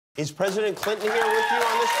Is President Clinton here with you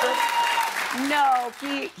on this trip?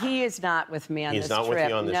 No, he is not with me on this trip. He's not with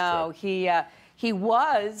you on this trip. No, he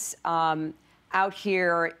was out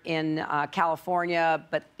here in California,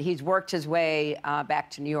 but he's worked his way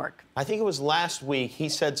back to New York. I think it was last week he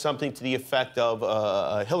said something to the effect of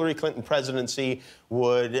a Hillary Clinton presidency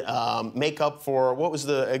would make up for, what was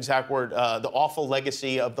the exact word, the awful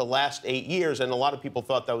legacy of the last 8 years, and a lot of people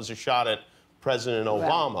thought that was a shot at President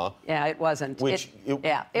Obama. Well, yeah, it wasn't.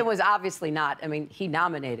 It was obviously not. I mean, he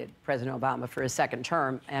nominated President Obama for his second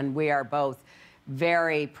term, and we are both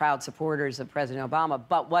very proud supporters of President Obama.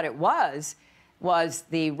 But what it was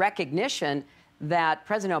the recognition that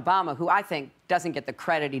President Obama, who I think doesn't get the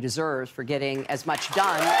credit he deserves for getting as much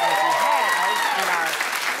done as he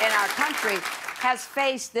has in our country, has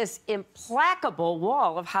faced this implacable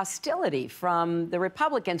wall of hostility from the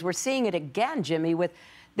Republicans. We're seeing it again, Jimmy, with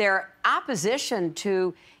their opposition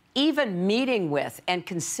to even meeting with and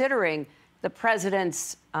considering the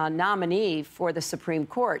president's nominee for the Supreme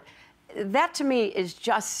Court. That, to me, is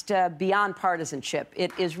just beyond partisanship.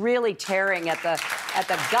 It is really tearing at the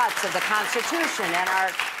guts of the Constitution and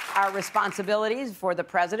our responsibilities for the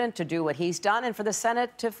president to do what he's done and for the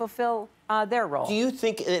Senate to fulfill their role. Do you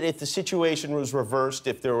think that if the situation was reversed,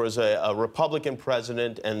 if there was a Republican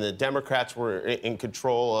president and the Democrats were in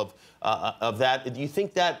control of that, do you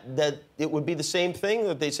think that it would be the same thing,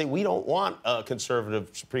 that they say, we don't want a conservative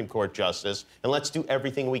Supreme Court justice, and let's do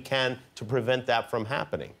everything we can to prevent that from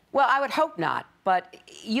happening? Well, I would hope not, but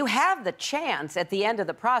you have the chance at the end of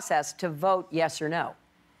the process to vote yes or no.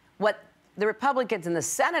 What the Republicans in the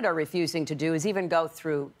Senate are refusing to do is even go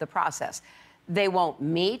through the process. They won't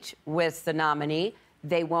meet with the nominee.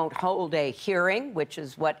 They won't hold a hearing, which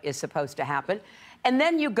is what is supposed to happen. And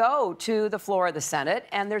then you go to the floor of the Senate,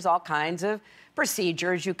 and there's all kinds of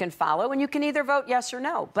procedures you can follow, and you can either vote yes or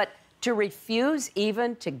no. But to refuse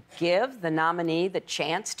even to give the nominee the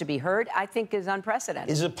chance to be heard, I think is unprecedented.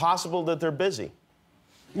 Is it possible that they're busy?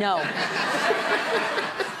 No.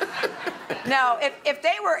 No, if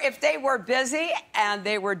they were busy and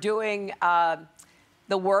they were doing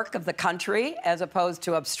the work of the country as opposed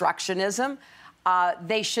to obstructionism,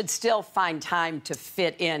 they should still find time to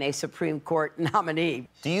fit in a Supreme Court nominee.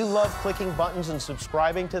 Do you love clicking buttons and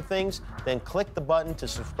subscribing to things? Then click the button to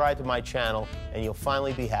subscribe to my channel, and you'll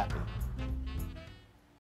finally be happy.